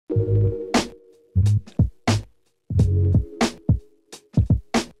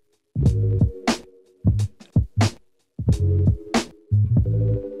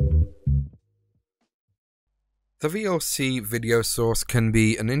The Vlc Video Source can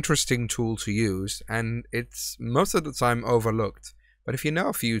be an interesting tool to use, and it's most of the time overlooked. But if you know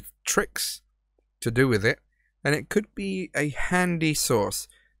a few tricks to do with it, then it could be a handy source.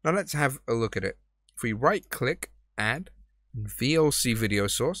 Now let's have a look at it. If we right click, add Vlc Video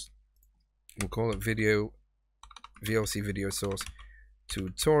Source, we'll call it Vlc Video Source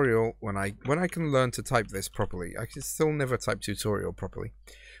tutorial. When I can learn to type this properly, I can still never type tutorial properly.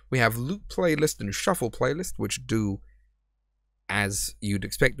 We have loop playlist and shuffle playlist, which do as you'd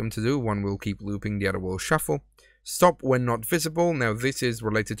expect them to do. One will keep looping, the other will shuffle. Stop when not visible. Now this is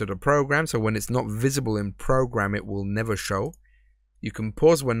related to the program, so when it's not visible in program, it will never show. You can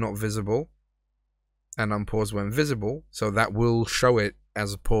pause when not visible and unpause when visible, so that will show it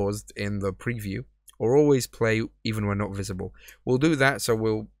as paused in the preview. Or always play even when not visible. We'll do that, so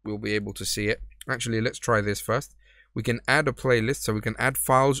we'll be able to see it. Actually, let's try this first. We can add a playlist, so we can add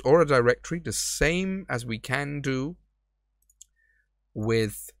files or a directory, the same as we can do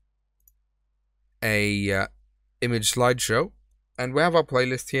with a image slideshow. And we have our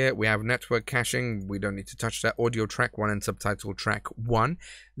playlist here. We have network caching. We don't need to touch that. Audio track 1 and subtitle track 1.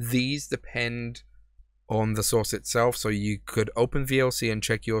 These depend on the source itself, so you could open VLC and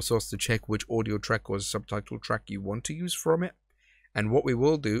check your source to check which audio track or subtitle track you want to use from it. And what we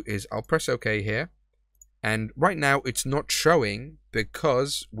will do is I'll press OK here. And right now it's not showing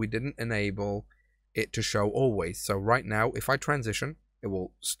because we didn't enable it to show always. So right now, if I transition, it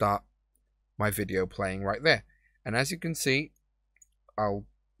will start my video playing right there. And as you can see, I'll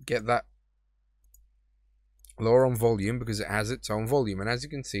get that lower on volume because it has its own volume. And as you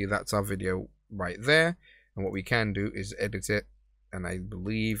can see, that's our video right there. And what we can do is edit it. And I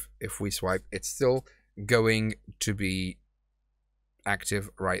believe if we swipe, it's still going to be active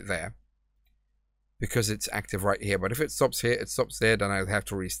right there, because it's active right here. But if it stops here, it stops there, then I'll have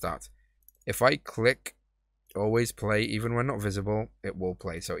to restart. If I click always play, even when not visible, it will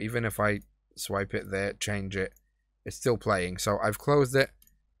play. So even if I swipe it there, change it, it's still playing. So I've closed it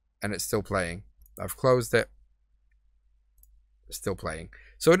and it's still playing. I've closed it, it's still playing.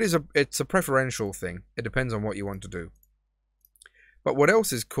 So it's a preferential thing. It depends on what you want to do. But what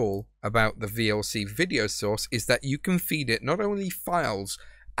else is cool about the Vlc Video Source is that you can feed it not only files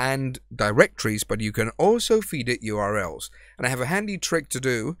and directories, but you can also feed it URLs. And I have a handy trick to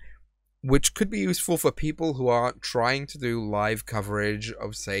do, which could be useful for people who are trying to do live coverage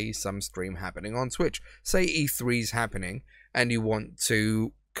of, say, some stream happening on Twitch. Say E3's happening and you want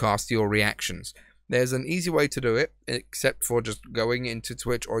to cast your reactions. There's an easy way to do it, except for just going into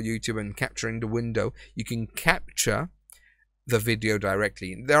Twitch or YouTube and capturing the window. You can capture the video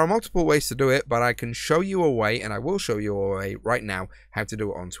directly. There are multiple ways to do it, but I can show you a way, and I will show you a way right now how to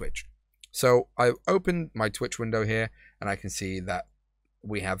do it on Twitch. So I've opened my Twitch window here, and I can see that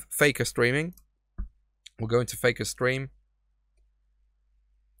we have Faker streaming. We'll go into Faker stream,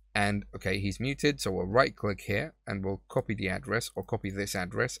 and okay, he's muted, so we'll right click here and we'll copy the address or copy this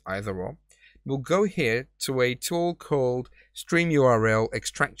address, either or. We'll go here to a tool called Stream URL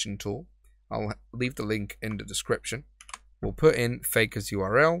Extraction Tool. I'll leave the link in the description. We'll put in Faker's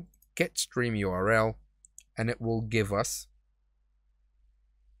URL, get stream URL, and it will give us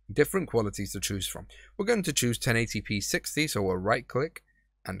different qualities to choose from. We're going to choose 1080p 60, so we'll right click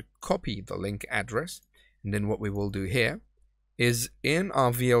and copy the link address. And then what we will do here is in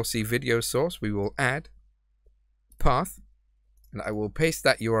our Vlc Video Source, we will add path, and I will paste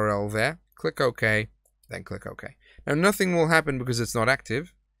that URL there, click OK, then click OK. Now nothing will happen because it's not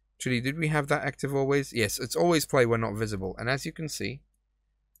active. Actually, did we have that active always? Yes, it's always play when not visible. And as you can see,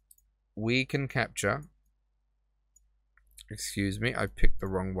 we can capture... Excuse me, I picked the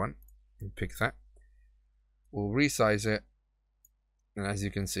wrong one. Pick that. We'll resize it. And as you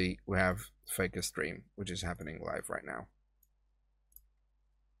can see, we have Faker stream, which is happening live right now.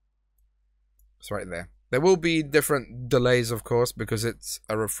 It's right there. There will be different delays, of course, because it's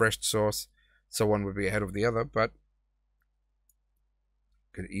a refreshed source. So one would be ahead of the other, but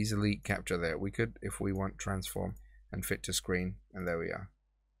could easily capture there. We could, if we want, transform and fit to screen, and there we are.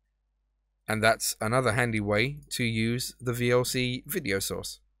 And that's another handy way to use the Vlc Video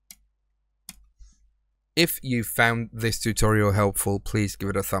Source. If you found this tutorial helpful, please give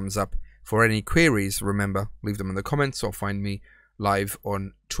it a thumbs up. For any queries, remember, leave them in the comments or find me live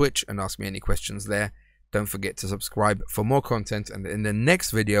on Twitch and ask me any questions there. Don't forget to subscribe for more content, and in the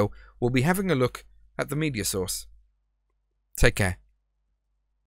next video, we'll be having a look at the media source. Take care.